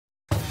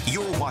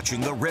You're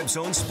watching the Reb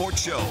Zone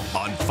Sports Show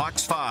on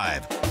Fox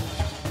 5.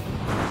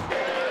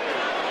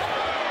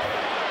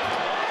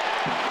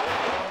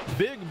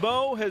 Big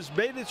Bo has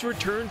made its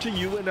return to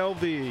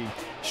UNLV.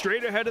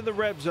 Straight ahead in the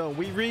Reb Zone,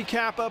 we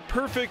recap a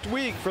perfect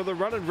week for the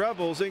Runnin'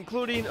 Rebels,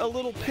 including a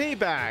little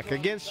payback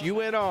against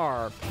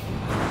UNR.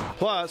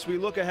 Plus, we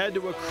look ahead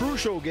to a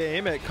crucial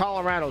game at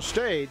Colorado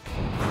State.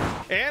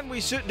 And we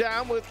sit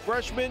down with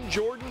freshman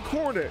Jordan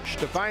Cornish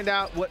to find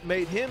out what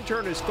made him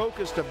turn his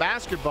focus to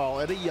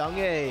basketball at a young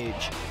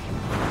age.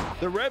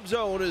 The Reb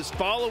Zone is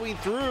following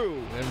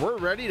through, and we're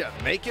ready to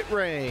make it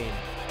rain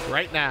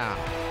right now.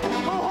 Go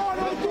hard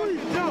on three.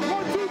 Now,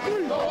 1, 2,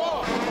 3. Go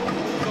hard.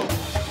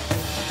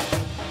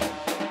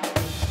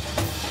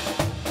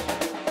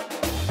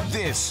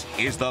 This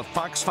is the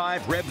Fox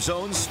 5 Reb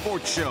Zone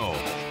Sports Show,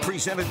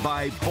 presented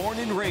by Born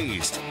and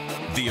Raised,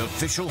 the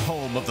official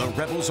home of the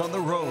Rebels on the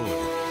road,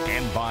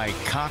 and by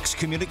Cox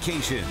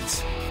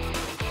Communications.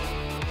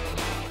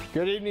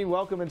 Good evening.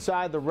 Welcome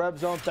inside the Reb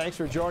Zone. Thanks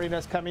for joining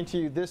us. Coming to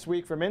you this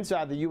week from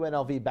inside the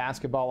UNLV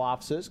basketball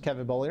offices,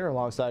 Kevin Bollinger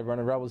alongside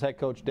Runnin' Rebels head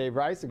coach Dave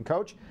Rice. And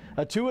coach,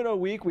 a 2-0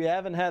 week. We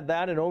haven't had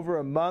that in over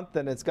a month,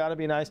 and it's got to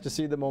be nice to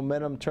see the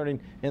momentum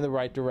turning in the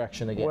right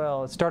direction again.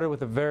 Well, it started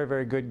with a very,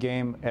 very good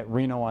game at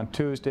Reno on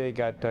Tuesday.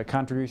 Got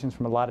contributions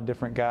from a lot of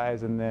different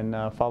guys, and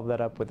then followed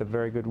that up with a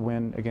very good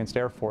win against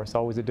Air Force.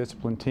 Always a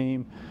disciplined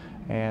team.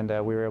 And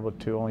we were able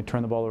to only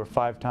turn the ball over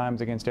 5 times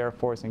against Air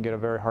Force and get a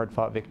very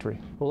hard-fought victory.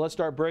 Well, let's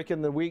start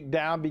breaking the week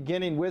down,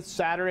 beginning with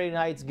Saturday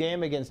night's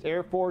game against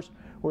Air Force,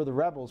 where the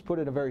Rebels put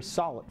in a very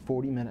solid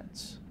 40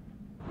 minutes.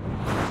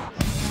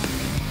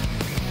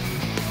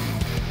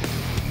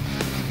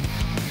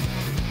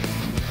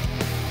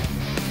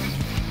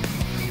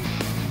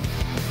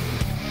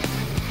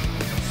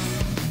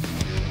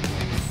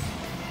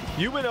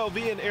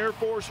 UNLV and Air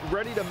Force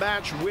ready to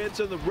match wits,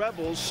 and the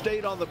Rebels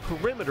stayed on the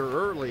perimeter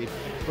early.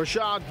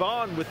 Rashad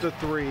Vaughn with the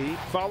 3,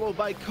 followed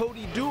by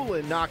Cody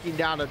Doolin knocking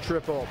down a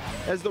triple,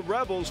 as the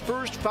Rebels'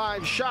 first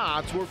 5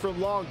 shots were from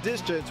long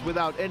distance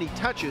without any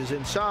touches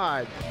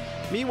inside.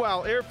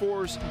 Meanwhile, Air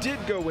Force did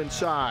go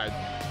inside.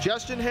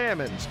 Justin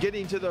Hammonds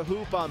getting to the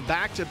hoop on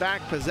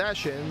back-to-back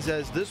possessions,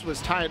 as this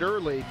was tied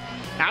early.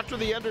 After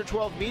the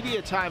under-12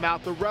 media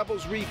timeout, the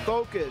Rebels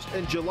refocused,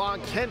 and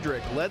Jelon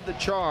Kendrick led the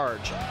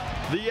charge.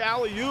 The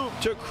alley-oop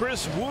to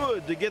Chris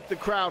Wood to get the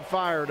crowd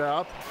fired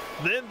up.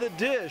 Then the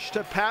dish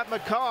to Pat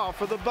McCaw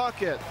for the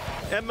bucket.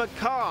 And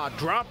McCaw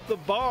dropped the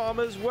bomb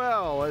as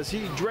well as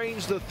he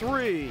drains the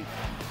 3.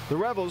 The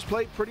Rebels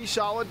played pretty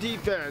solid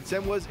defense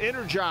and was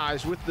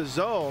energized with the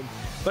zone,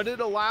 but it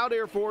allowed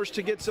Air Force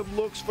to get some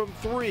looks from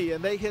 3,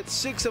 and they hit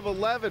 6 of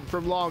 11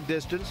 from long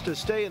distance to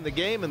stay in the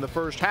game in the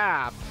first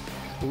half.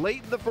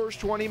 Late in the first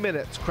 20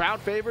 minutes, crowd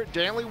favorite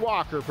Danley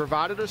Walker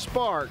provided a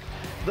spark.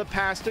 The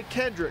pass to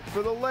Kendrick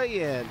for the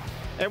lay-in.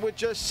 And with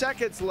just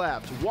seconds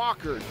left,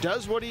 Walker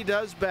does what he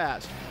does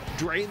best,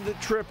 drain the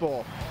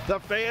triple.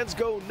 The fans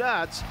go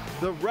nuts.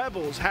 The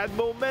Rebels had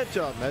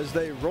momentum as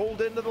they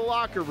rolled into the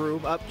locker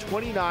room up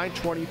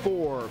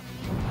 29-24.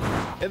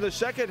 In the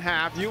second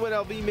half,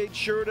 UNLV made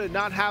sure to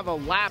not have a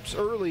lapse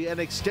early and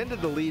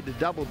extended the lead to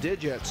double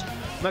digits.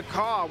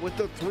 McCaw with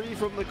the 3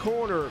 from the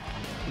corner.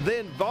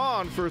 Then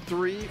Vaughn for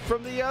 3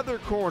 from the other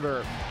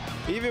corner.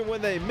 Even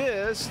when they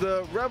missed,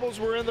 the Rebels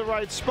were in the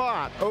right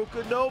spot.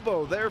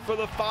 Okanobo there for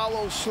the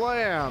follow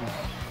slam.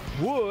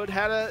 Wood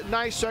had a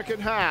nice second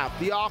half.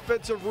 The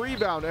offensive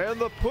rebound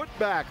and the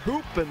putback,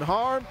 hoop and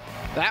harm,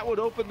 that would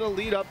open the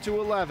lead up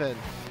to 11.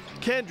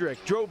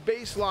 Kendrick drove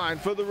baseline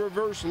for the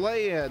reverse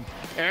lay-in,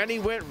 and he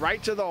went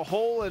right to the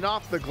hole and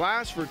off the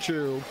glass for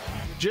 2.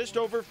 Just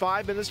over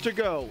 5 minutes to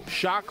go.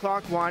 Shot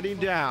clock winding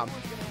down.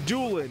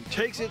 Doolin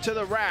takes it to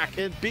the rack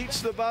and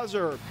beats the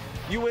buzzer.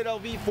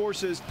 UNLV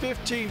forces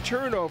 15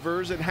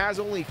 turnovers and has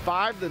only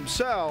 5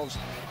 themselves,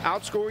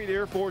 outscoring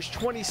Air Force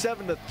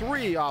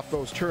 27-3 off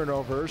those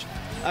turnovers.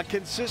 A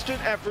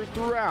consistent effort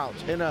throughout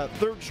in a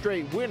 3rd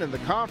straight win in the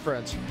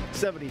conference,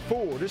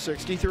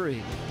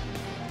 74-63.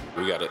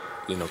 We got to,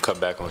 cut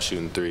back on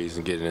shooting threes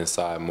and get it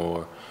inside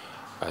more.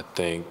 I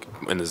think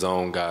in the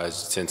zone,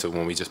 guys tend to,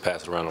 when we just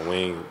pass it around the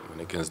wing, when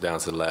it comes down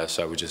to the last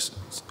shot, we just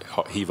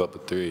heave up a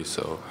 3.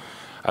 So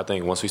I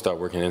think once we start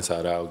working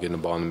inside out, getting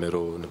the ball in the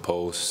middle, in the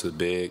posts, the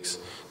bigs,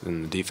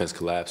 then the defense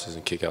collapses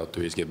and kick out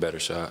 3s, get better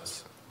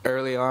shots.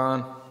 Early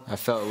on, I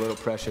felt a little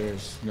pressure.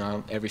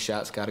 Every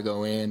shot's got to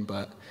go in,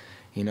 but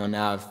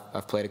now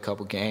I've played a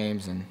couple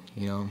games, and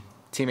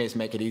teammates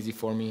make it easy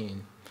for me,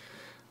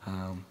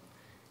 and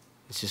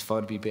it's just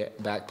fun to be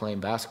back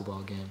playing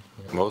basketball again.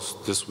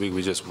 Most this week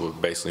we just were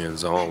basically in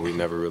zone. We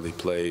never really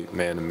played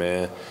man to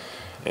man,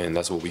 and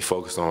that's what we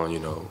focused on.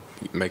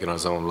 Making our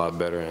zone a lot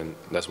better, and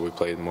that's what we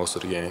played most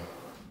of the game.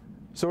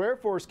 So Air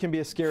Force can be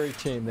a scary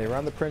team. They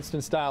run the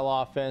Princeton-style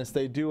offense.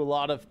 They do a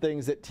lot of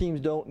things that teams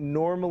don't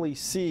normally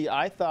see.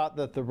 I thought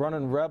that the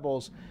Runnin'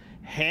 Rebels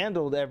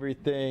handled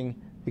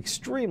everything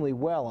extremely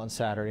well on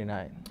Saturday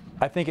night.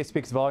 I think it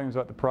speaks volumes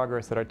about the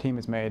progress that our team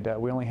has made.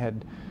 We only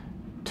had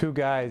 2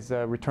 guys,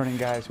 returning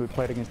guys who had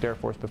played against Air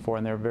Force before,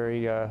 and they're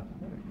very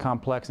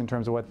complex in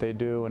terms of what they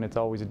do, and it's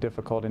always a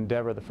difficult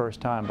endeavor the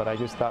first time. But I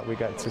just thought we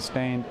got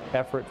sustained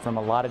effort from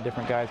a lot of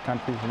different guys,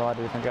 countries from a lot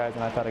of different guys,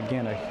 and I thought,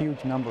 again, a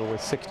huge number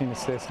with 16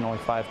 assists and only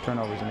 5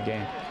 turnovers in the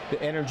game.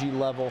 The energy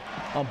level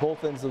on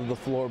both ends of the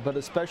floor, but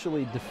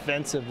especially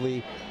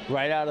defensively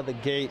right out of the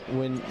gate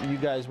when you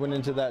guys went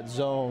into that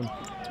zone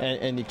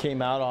and you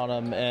came out on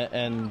them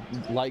and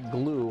like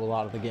glue a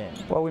lot of the game.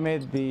 Well, we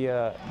made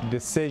the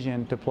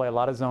decision to play a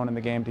lot of zone in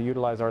the game, to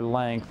utilize our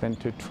length and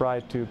to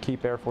try to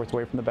keep Air Force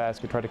away from the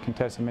basket, try to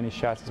contest as many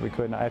shots as we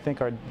could. And I think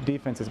our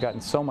defense has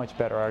gotten so much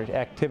better. Our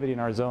activity in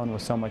our zone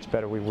was so much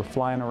better. We were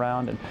flying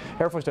around, and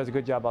Air Force does a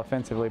good job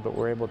offensively, but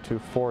we're able to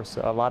force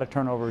a lot of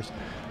turnovers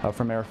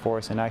from Air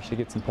Force and actually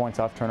get some points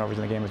off turnovers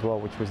in the game as well,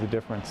 which was the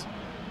difference.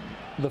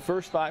 The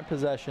first 5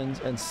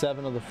 possessions and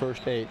 7 of the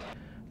first 8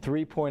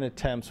 3-point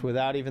attempts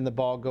without even the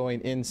ball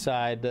going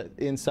inside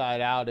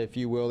out, if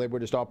you will. They were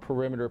just all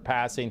perimeter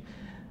passing.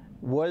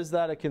 Was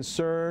that a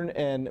concern,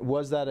 and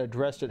was that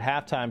addressed at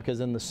halftime?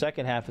 Because in the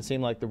second half, it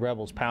seemed like the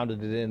Rebels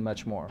pounded it in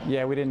much more.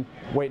 Yeah, we didn't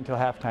wait until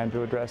halftime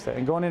to address that.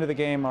 And going into the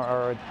game,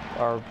 our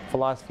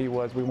philosophy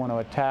was we want to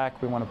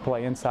attack, we want to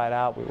play inside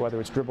out,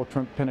 whether it's dribble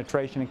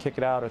penetration and kick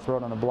it out or throw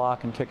it on the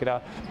block and kick it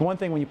out. The one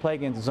thing when you play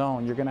against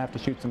zone, you're going to have to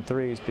shoot some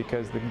threes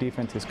because the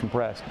defense is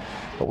compressed.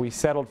 But we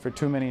settled for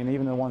too many, and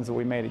even the ones that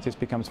we made, it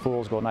just becomes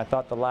fool's gold. And I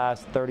thought the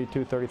last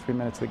 32, 33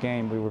 minutes of the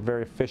game, we were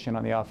very efficient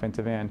on the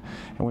offensive end,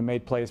 and we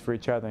made plays for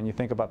each other. And you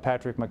think about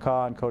Patrick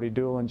McCaw and Cody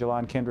Doolin,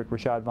 Jelon Kendrick,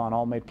 Rashad Vaughn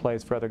all made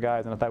plays for other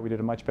guys, and I thought we did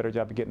a much better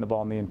job of getting the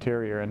ball in the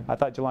interior. And I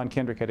thought Jelon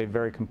Kendrick had a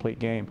very complete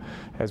game,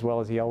 as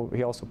well as he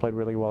also played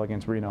really well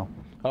against Reno.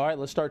 All right,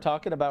 let's start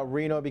talking about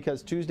Reno,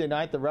 because Tuesday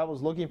night the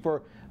Rebels looking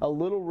for a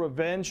little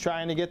revenge,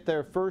 trying to get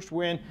their first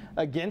win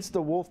against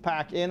the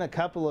Wolfpack in a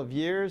couple of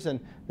years, and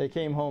they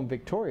came home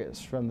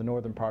victorious from the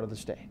northern part of the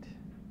state.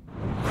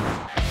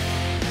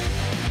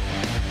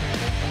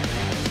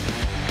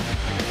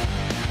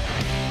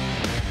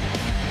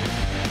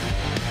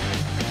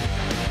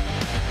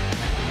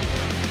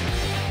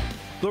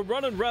 The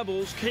Runnin'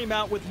 Rebels came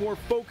out with more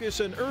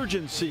focus and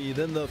urgency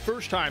than the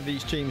first time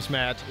these teams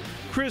met.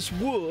 Chris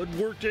Wood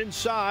worked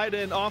inside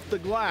and off the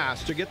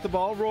glass to get the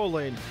ball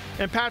rolling,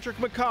 and Patrick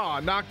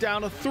McCaw knocked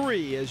down a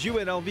 3 as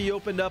UNLV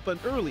opened up an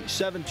early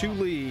 7-2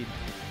 lead.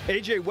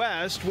 A.J.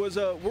 West was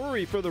a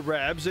worry for the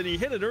Rebs, and he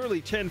hit an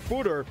early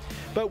 10-footer,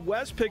 but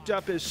West picked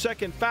up his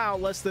second foul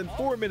less than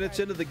 4 minutes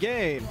into the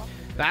game.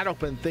 That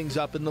opened things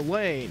up in the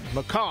lane.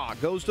 McCaw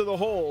goes to the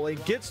hole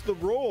and gets the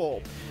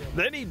roll.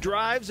 Then he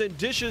drives and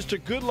dishes to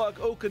Good Luck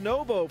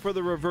Okanobo for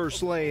the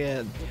reverse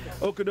lay-in.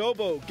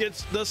 Okanobo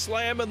gets the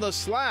slam and the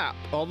slap,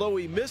 although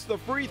he missed the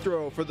free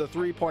throw for the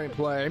 3-point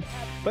play.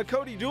 But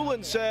Cody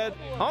Doolin said,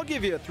 "I'll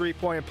give you a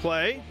 3-point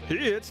play." He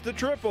hits the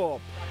triple.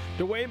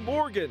 Dwayne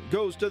Morgan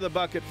goes to the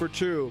bucket for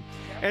 2.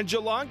 And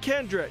Jelon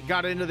Kendrick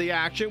got into the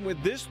action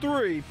with this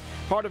 3,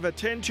 part of a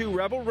 10-2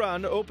 Rebel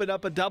run to open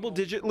up a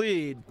double-digit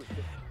lead.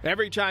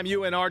 Every time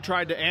UNR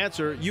tried to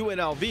answer,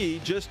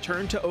 UNLV just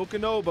turned to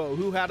Okanobo,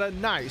 who had a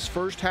nice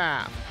first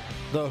half.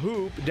 The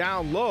hoop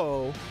down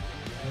low,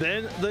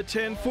 then the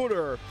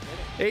 10-footer.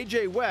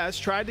 A.J.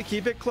 West tried to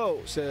keep it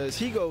close as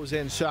he goes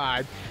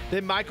inside.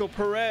 Then Michael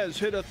Perez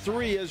hit a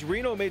 3 as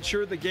Reno made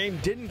sure the game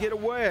didn't get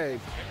away.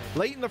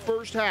 Late in the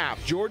first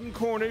half, Jordan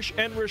Cornish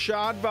and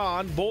Rashad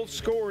Vaughn both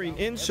scoring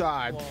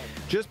inside.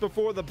 Just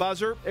before the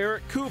buzzer,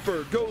 Eric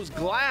Cooper goes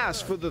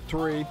glass for the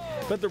 3,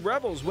 but the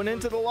Rebels went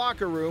into the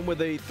locker room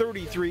with a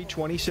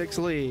 33-26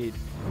 lead.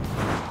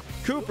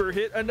 Cooper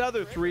hit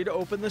another 3 to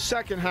open the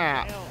second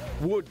half.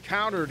 Wood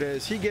countered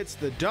as he gets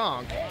the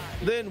dunk.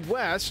 Then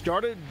West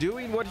started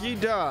doing what he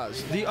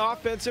does, the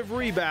offensive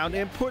rebound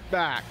and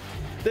putback.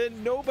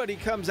 Then nobody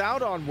comes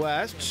out on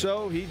West,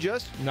 so he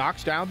just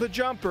knocks down the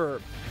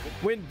jumper.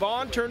 When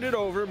Vaughn turned it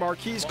over,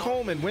 Marquise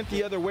Coleman went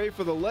the other way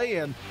for the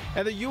lay-in,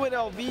 and the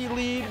UNLV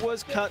lead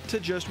was cut to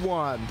just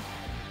 1.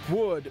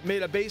 Wood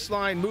made a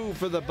baseline move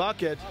for the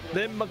bucket,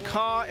 then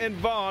McCaw and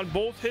Vaughn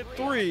both hit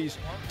 3s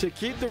to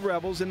keep the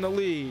Rebels in the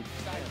lead.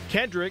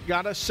 Kendrick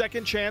got a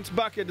second chance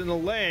bucket in the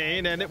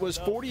lane, and it was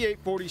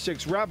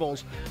 48-46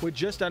 Rebels with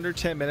just under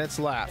 10 minutes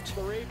left.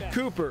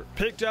 Cooper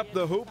picked up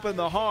the hoop and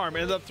the harm,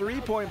 and the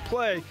 3-point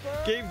play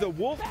gave the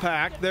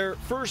Wolfpack their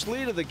first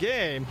lead of the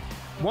game.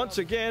 Once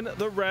again,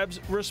 the Rebs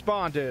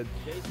responded.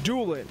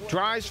 Doolin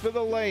drives for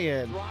the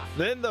lay-in,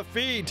 then the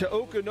feed to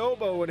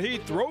Okanobo, and he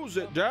throws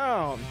it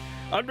down.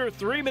 Under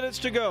 3 minutes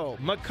to go,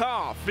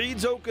 McCaw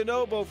feeds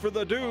Okanobo for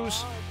the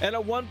deuce and a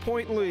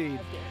 1-point lead.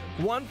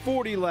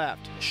 1:40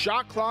 left,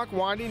 shot clock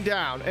winding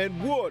down,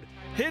 and Wood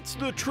hits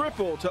the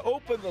triple to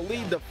open the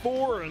lead to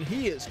 4, and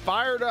he is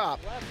fired up.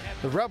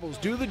 The Rebels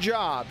do the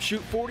job,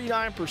 shoot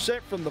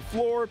 49% from the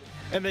floor,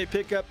 and they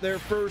pick up their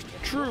first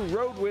true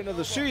road win of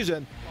the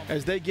season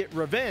as they get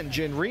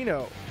revenge in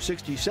Reno,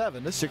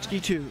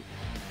 67-62.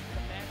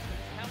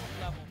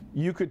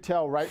 You could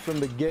tell right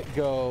from the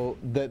get-go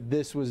that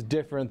this was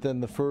different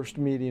than the first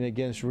meeting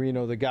against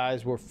Reno. The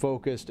guys were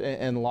focused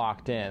and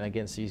locked in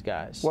against these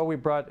guys. Well, we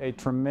brought a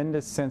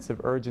tremendous sense of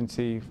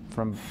urgency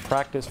from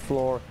practice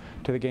floor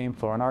to the game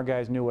floor. And our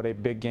guys knew what a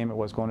big game it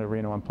was going to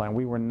Reno and playing.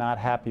 We were not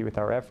happy with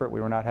our effort.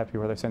 We were not happy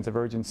with our sense of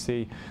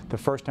urgency the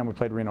first time we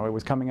played Reno. It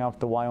was coming off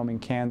the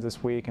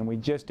Wyoming-Kansas week, and we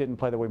just didn't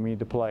play the way we need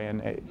to play.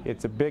 And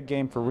it's a big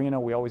game for Reno.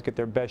 We always get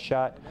their best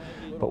shot,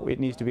 but it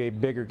needs to be a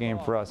bigger game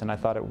for us. And I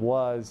thought it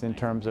was in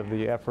terms of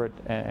the effort.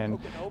 And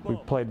we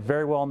played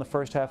very well in the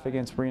first half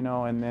against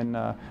Reno, and then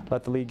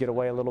let the lead get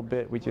away a little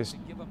bit. We just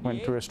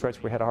went through a stretch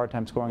where we had a hard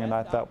time scoring, and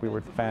I thought we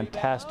were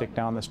fantastic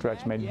down the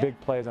stretch, made big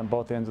plays on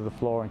both ends of the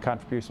floor and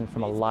contributions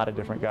from a lot of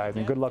different guys.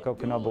 And good luck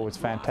Okanobo was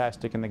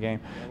fantastic in the game.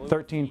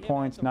 13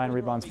 points, 9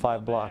 rebounds,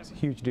 5 blocks.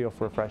 Huge deal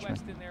for a freshman.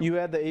 You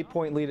had the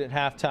 8-point lead at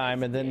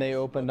halftime, and then they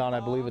opened on, I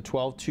believe, a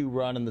 12-2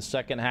 run in the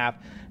second half.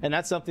 And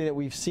that's something that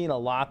we've seen a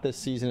lot this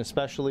season,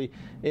 especially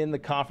in the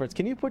conference.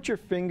 Can you put your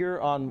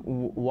finger on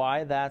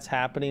why that's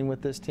happening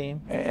with this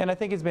team? And I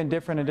think it's been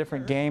different in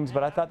different games,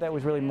 but I thought that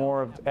was really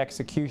more of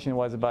execution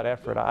was about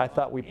effort. I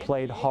thought we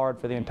played hard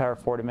for the entire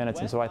 40 minutes,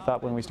 and so I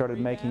thought when we started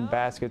making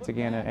baskets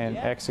again and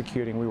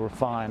executing, we were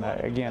fine.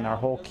 Again, our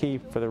whole key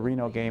for the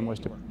Reno game was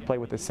to play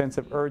with a sense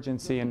of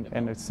urgency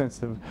and a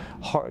sense of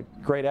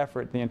great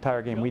effort the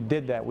entire game. We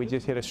did that. We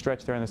just hit a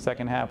stretch there in the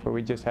second half where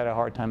we just had a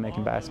hard time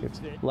making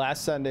baskets.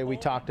 Last Sunday we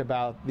talked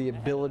about the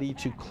ability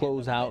to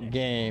close out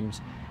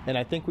games, and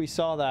I think we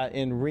saw that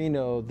in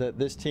Reno, that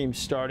this team's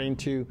starting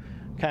to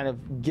kind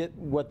of get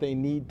what they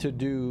need to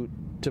do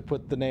to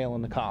put the nail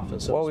in the coffin,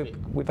 so well,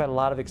 we've had a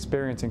lot of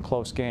experience in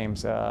close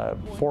games.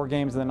 4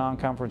 games in the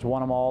non-conference,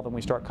 won them all, then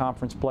we start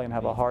conference play and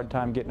have a hard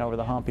time getting over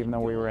the hump, even though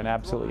we were in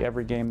absolutely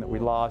every game that we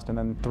lost, and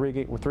then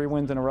 3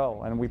 wins in a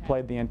row. And we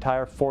played the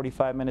entire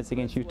 45 minutes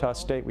against Utah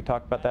State. We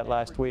talked about that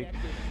last week.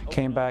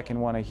 Came back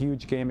and won a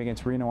huge game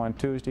against Reno on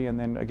Tuesday, and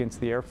then against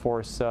the Air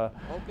Force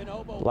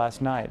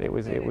last night. It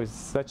was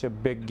such a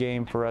big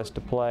game for us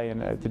to play,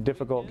 and it's a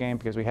difficult game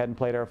because we hadn't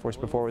played Air Force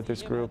before with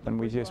this group, and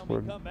we just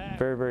were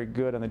very, very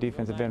good on the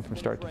defensive end from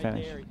start to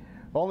finish.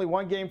 Only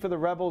one game for the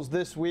Rebels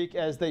this week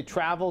as they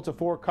travel to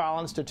Fort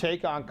Collins to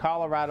take on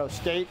Colorado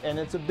State, and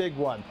it's a big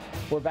one.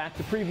 We're back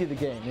to preview the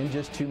game in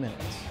just 2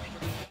 minutes.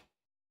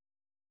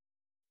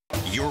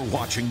 You're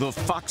watching the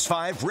Fox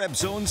 5 Reb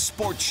Zone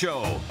Sports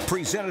Show,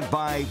 presented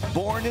by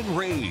Born and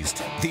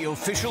Raised, the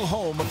official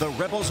home of the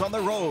Rebels on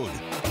the Road,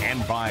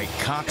 and by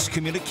Cox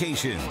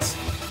Communications.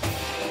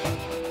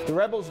 The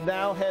Rebels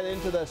now head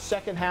into the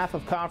second half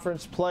of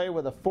conference play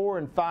with a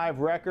 4-5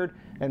 record,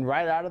 and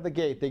right out of the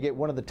gate they get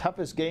one of the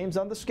toughest games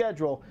on the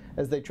schedule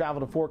as they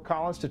travel to Fort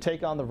Collins to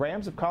take on the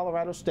Rams of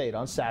Colorado State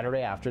on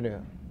Saturday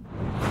afternoon.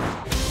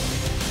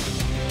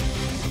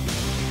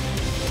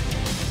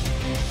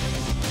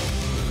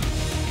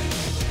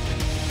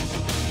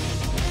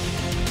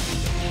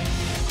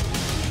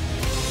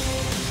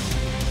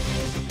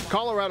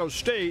 Colorado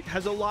State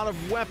has a lot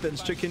of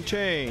weapons to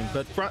contain,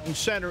 but front and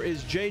center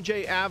is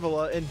J.J.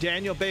 Avila and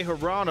Daniel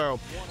Bejarano,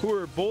 who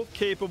are both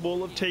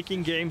capable of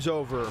taking games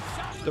over.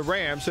 The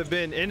Rams have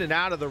been in and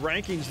out of the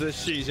rankings this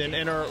season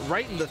and are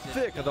right in the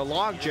thick of the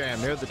logjam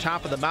near the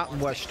top of the Mountain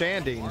West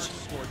standings.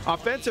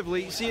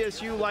 Offensively,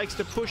 CSU likes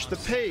to push the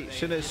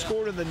pace and has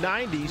scored in the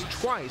 90s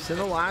twice in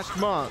the last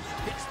month.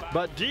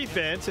 But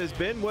defense has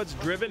been what's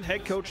driven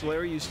head coach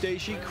Larry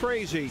Eustace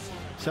crazy.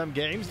 Some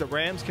games the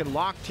Rams can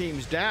lock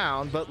teams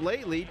down, but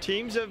lately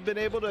teams have been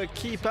able to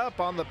keep up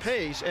on the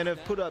pace and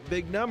have put up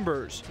big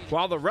numbers.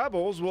 While the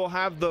Rebels will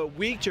have the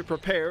week to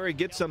prepare and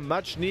get some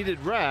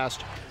much-needed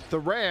rest, the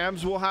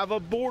Rams will have a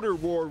border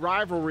war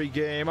rivalry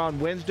game on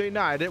Wednesday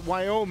night at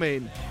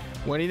Wyoming.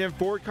 Winning in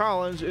Fort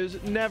Collins is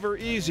never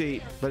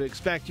easy, but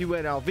expect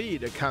UNLV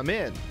to come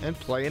in and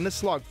play in the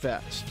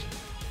slugfest.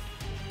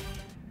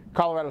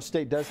 Colorado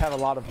State does have a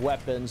lot of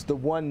weapons. The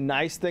one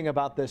nice thing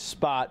about this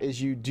spot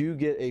is you do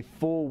get a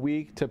full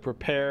week to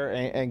prepare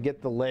and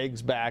get the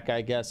legs back,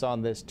 I guess,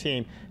 on this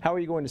team. How are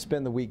you going to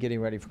spend the week getting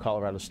ready for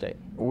Colorado State?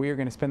 We are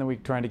going to spend the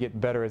week trying to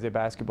get better as a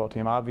basketball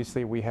team.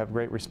 Obviously, we have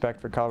great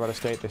respect for Colorado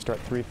State. They start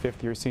 3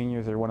 fifth-year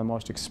seniors. They're one of the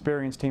most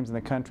experienced teams in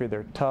the country.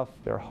 They're tough.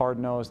 They're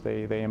hard-nosed.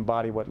 They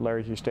embody what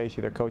Larry Eustace,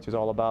 their coach, is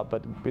all about.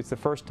 But it's the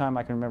first time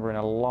I can remember in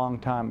a long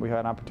time we had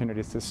an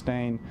opportunity to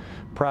sustain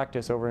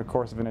practice over the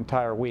course of an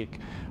entire week.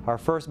 Our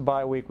first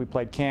bye week, we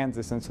played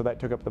Kansas, and so that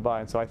took up the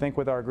bye. And so I think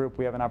with our group,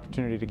 we have an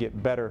opportunity to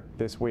get better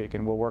this week,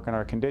 and we'll work on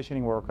our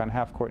conditioning, we'll work on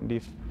half-court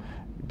and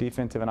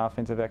defensive and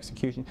offensive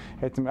execution.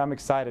 I'm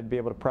excited to be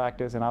able to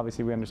practice, and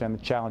obviously we understand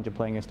the challenge of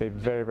playing against a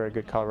very, very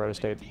good Colorado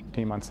State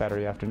team on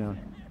Saturday afternoon.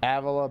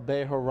 Avila,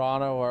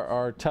 Bejarano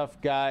are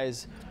tough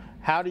guys.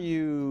 How do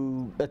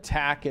you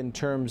attack in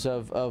terms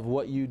of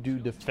what you do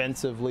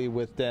defensively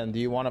with them? Do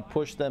you want to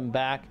push them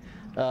back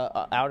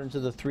out into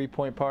the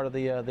three-point part of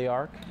the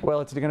arc? Well,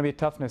 it's going to be a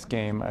toughness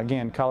game.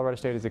 Again, Colorado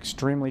State is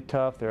extremely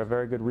tough. They're a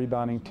very good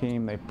rebounding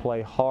team. They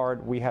play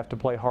hard. We have to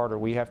play harder.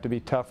 We have to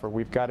be tougher.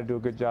 We've got to do a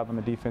good job on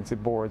the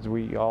defensive boards.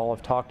 We all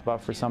have talked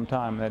about for some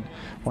time that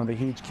one of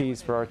the huge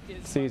keys for our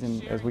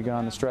season as we go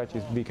on the stretch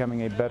is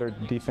becoming a better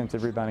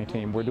defensive rebounding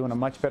team. We're doing a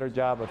much better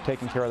job of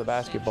taking care of the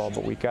basketball,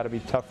 but we've got to be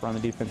tougher on the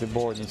defensive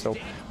boards. And so we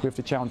have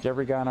to challenge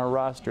every guy on our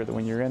roster that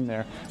when you're in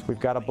there, we've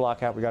got to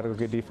block out, we've got to go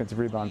get defensive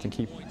rebounds and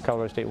keep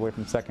Colorado State away from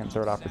from second and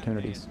third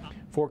opportunities.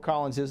 Fort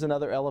Collins is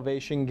another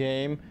elevation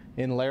game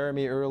in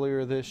Laramie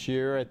earlier this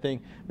year. I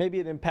think maybe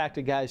it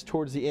impacted guys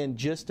towards the end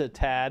just a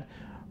tad.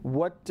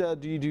 What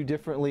do you do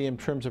differently in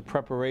terms of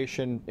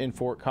preparation in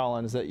Fort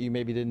Collins that you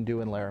maybe didn't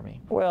do in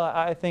Laramie? Well,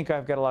 I think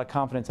I've got a lot of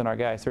confidence in our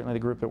guys. Certainly the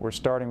group that we're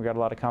starting, we've got a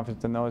lot of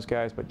confidence in those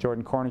guys, but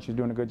Jordan Cornish is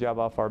doing a good job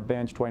off our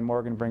bench. Dwayne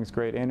Morgan brings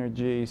great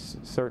energy.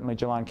 Certainly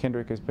Jelon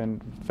Kendrick has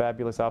been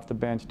fabulous off the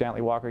bench.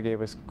 Dantley Walker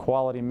gave us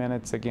quality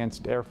minutes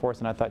against Air Force,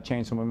 and I thought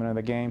changed some momentum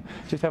of the game.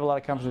 Just have a lot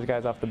of confidence in the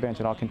guys off the bench,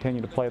 and I'll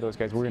continue to play those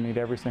guys. We're going to need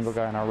every single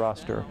guy on our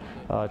roster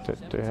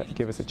to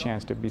give us a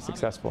chance to be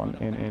successful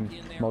in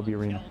Moby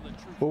Arena.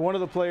 Well, one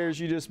of the players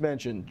you just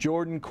mentioned,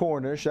 Jordan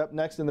Cornish. Up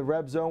next in the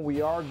Reb Zone,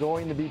 we are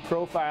going to be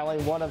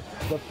profiling one of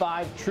the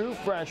 5 true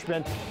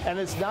freshmen. And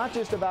it's not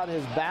just about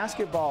his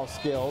basketball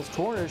skills.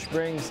 Cornish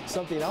brings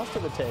something else to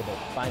the table.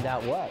 Find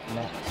out what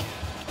next.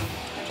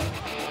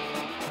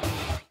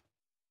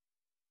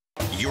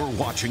 You're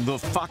watching the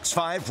Fox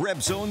 5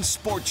 Reb Zone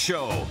Sports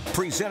Show,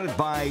 presented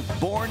by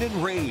Born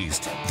and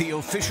Raised, the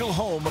official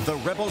home of the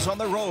Rebels on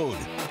the Road,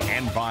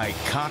 and by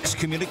Cox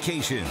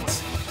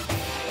Communications.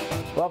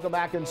 Welcome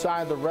back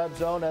inside the Reb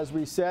Zone. As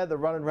we said, the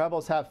Runnin'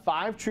 Rebels have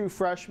 5 true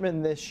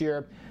freshmen this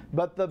year,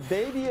 but the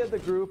baby of the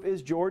group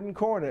is Jordan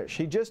Cornish.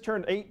 He just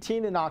turned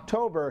 18 in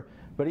October,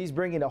 but he's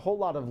bringing a whole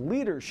lot of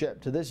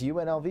leadership to this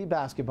UNLV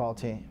basketball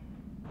team.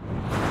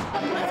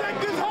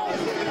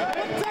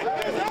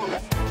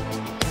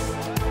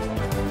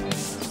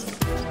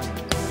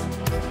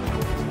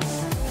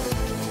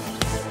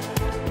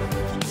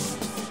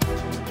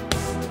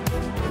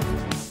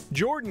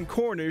 Jordan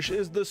Cornish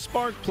is the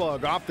spark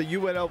plug off the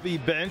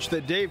UNLV bench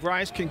that Dave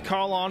Rice can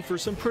call on for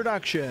some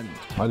production.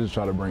 I just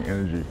try to bring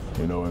energy,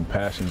 and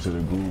passion to the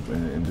group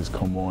and just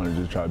come on and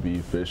just try to be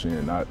efficient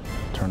and not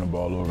turn the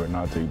ball over and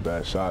not take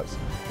bad shots.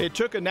 It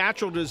took a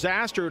natural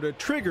disaster to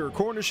trigger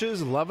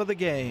Cornish's love of the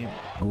game.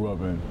 I grew up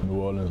in New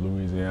Orleans,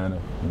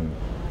 Louisiana. And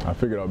I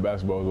figured out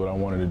basketball was what I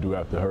wanted to do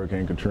after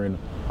Hurricane Katrina.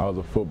 I was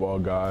a football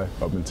guy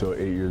up until 8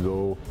 years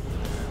old.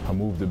 I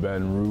moved to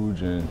Baton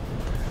Rouge, and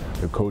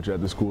the coach at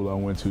the school I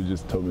went to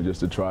just told me just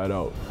to try it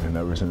out. And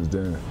ever since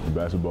then,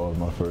 basketball is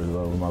my first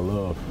love, my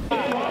love.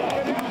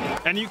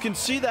 And you can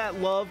see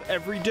that love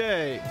every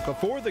day.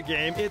 Before the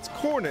game, it's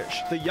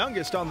Cornish, the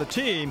youngest on the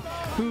team,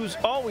 who's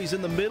always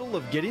in the middle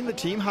of getting the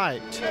team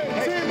hyped. I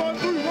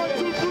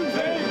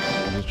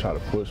just try to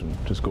push them,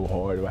 just go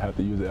hard. If I have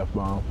to use the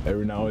F-bomb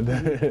every now and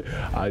then,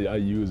 I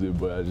use it,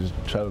 but I just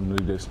try to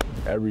just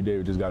every day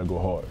we just got to go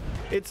hard.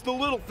 It's the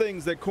little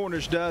things that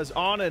Cornish does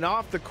on and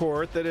off the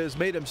court that has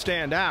made him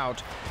stand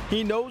out.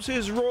 He knows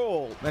his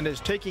role and is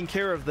taking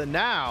care of the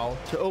now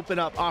to open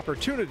up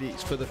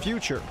opportunities for the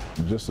future.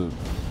 Just a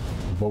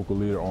vocal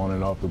leader on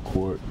and off the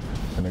court,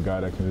 and a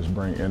guy that can just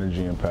bring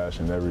energy and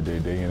passion every day,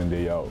 day in and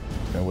day out.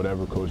 And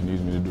whatever coach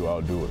needs me to do,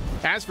 I'll do it.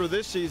 As for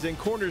this season,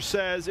 Cornish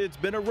says it's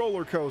been a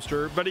roller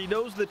coaster, but he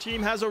knows the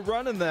team has a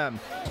run in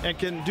them and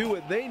can do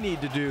what they need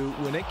to do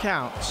when it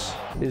counts.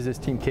 Is this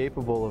team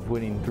capable of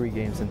winning 3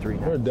 games in 3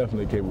 nights? We're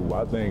definitely capable.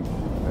 I think,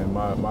 in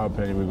my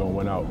opinion, we're going to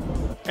win out.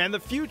 And the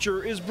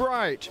future is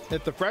bright.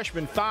 If the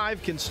freshman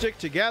 5 can stick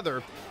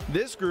together,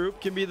 this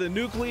group can be the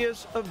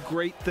nucleus of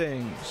great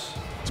things.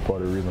 It's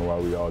part of the reason why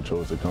we all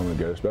chose to come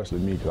together, especially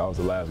me, because I was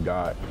the last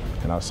guy,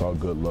 and I saw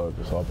good luck.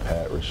 I saw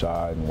Pat,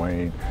 Rashad, and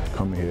Wayne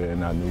coming here,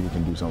 and I knew we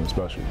can do something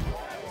special.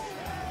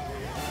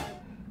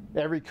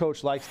 Every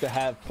coach likes to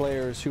have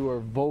players who are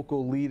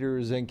vocal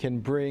leaders and can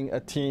bring a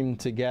team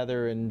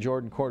together, and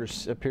Jordan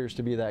Cornish appears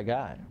to be that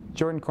guy.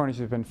 Jordan Cornish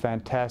has been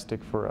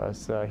fantastic for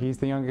us. He's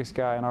the youngest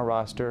guy on our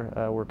roster.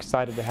 We're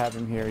excited to have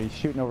him here. He's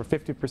shooting over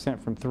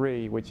 50% from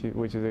 3, which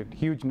is a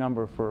huge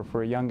number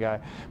for a young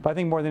guy. But I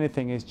think more than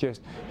anything, is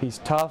just he's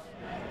tough,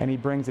 and he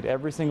brings it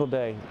every single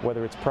day,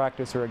 whether it's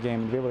practice or a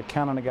game. To be able to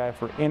count on a guy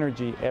for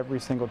energy every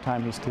single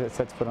time he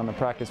sets foot on the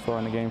practice floor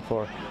and the game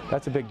floor,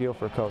 that's a big deal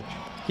for a coach.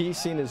 He's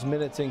seen his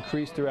minutes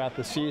increase throughout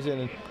the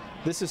season, and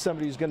this is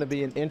somebody who's going to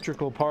be an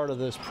integral part of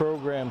this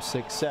program's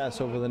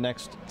success over the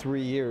next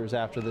 3 years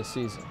after this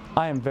season.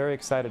 I am very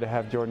excited to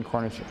have Jordan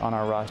Cornish on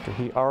our roster.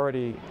 He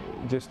already,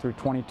 just through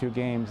 22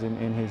 games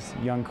in his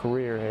young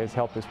career, has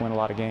helped us win a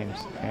lot of games.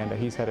 And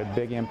he's had a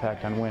big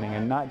impact on winning.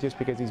 And not just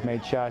because he's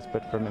made shots,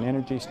 but from an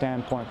energy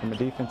standpoint, from a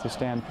defensive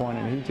standpoint,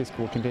 and he just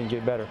will continue to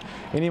get better.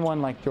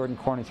 Anyone like Jordan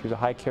Cornish, who's a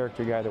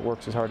high-character guy that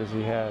works as hard as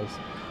he has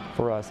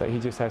for us, he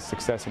just has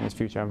success in his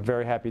future. I'm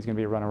very happy he's going to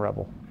be a Runnin'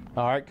 Rebel.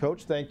 All right,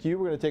 Coach, thank you.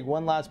 We're going to take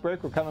one last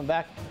break. We're coming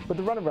back with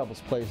the Runnin'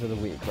 Rebels Plays of the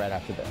Week right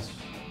after this.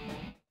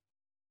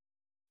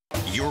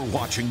 You're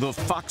watching the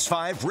Fox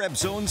 5 Reb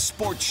Zone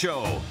Sports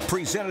Show,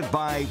 presented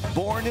by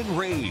Born and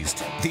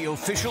Raised, the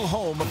official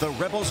home of the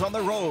Rebels on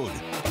the Road,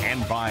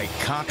 and by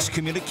Cox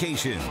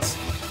Communications.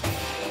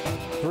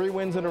 3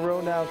 wins in a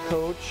row now,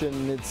 Coach,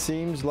 and it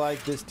seems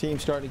like this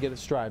team's starting to get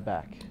its stride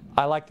back.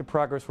 I like the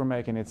progress we're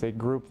making. It's a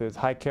group that's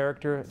high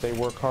character, they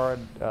work hard,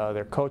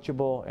 they're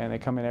coachable, and they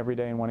come in every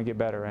day and want to get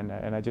better.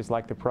 And I just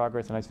like the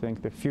progress, and I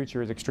think the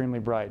future is extremely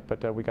bright.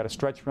 But we got a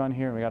stretch run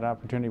here, and we got an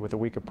opportunity with a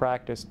week of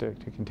practice to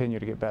continue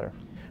to get better.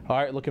 All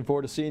right, looking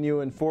forward to seeing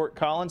you in Fort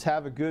Collins.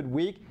 Have a good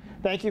week.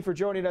 Thank you for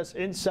joining us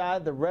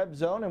inside the Reb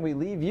Zone, and we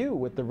leave you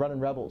with the Runnin'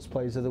 Rebels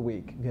Plays of the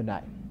Week. Good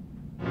night.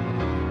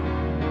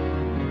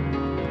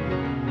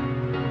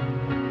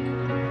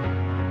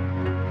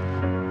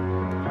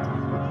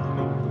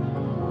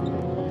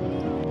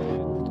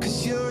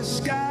 Cause you're a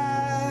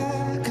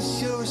sky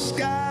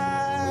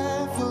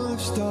full of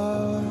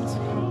stars.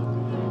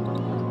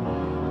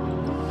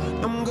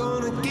 I'm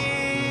gonna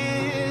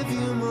give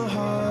you my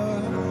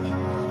heart.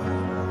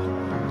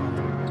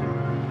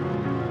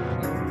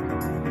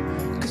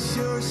 Cause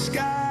you're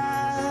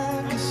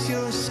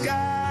a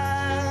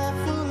sky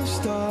full of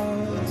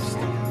stars.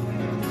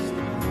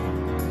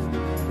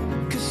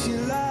 Cause you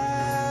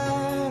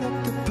light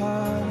up the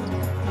park.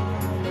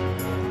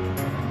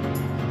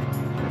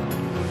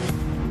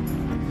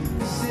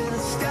 Cause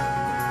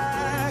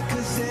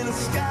in a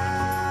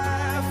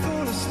sky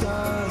full of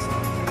stars,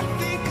 I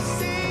think I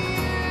see you.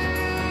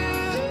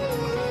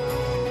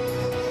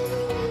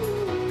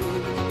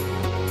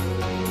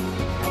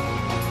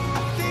 I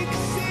think I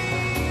see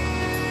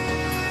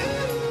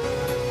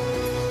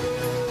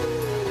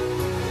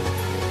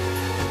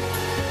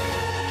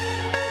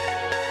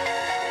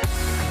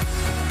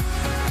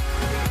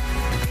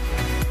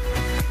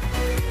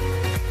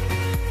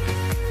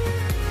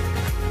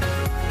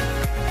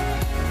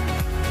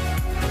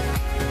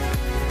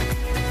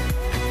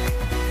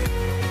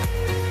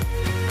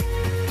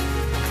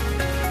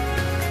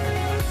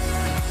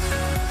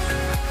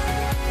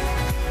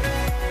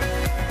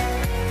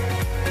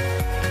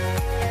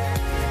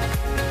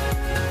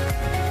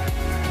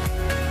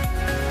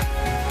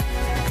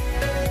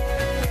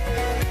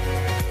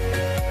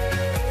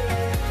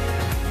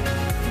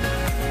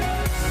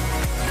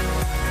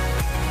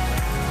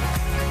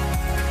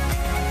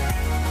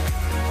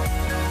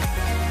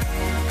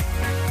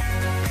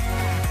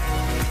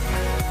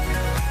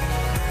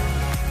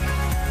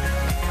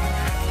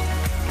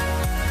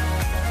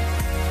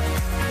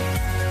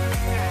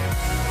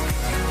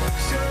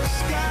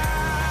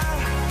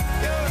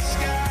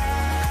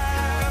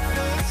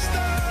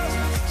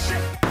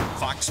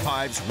Fox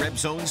 5's Reb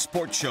Zone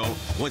Sports Show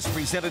was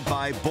presented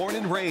by Born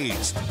and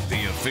Raised,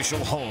 the official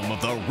home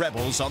of the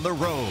Rebels on the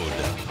Road,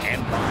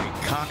 and by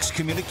Cox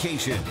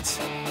Communications.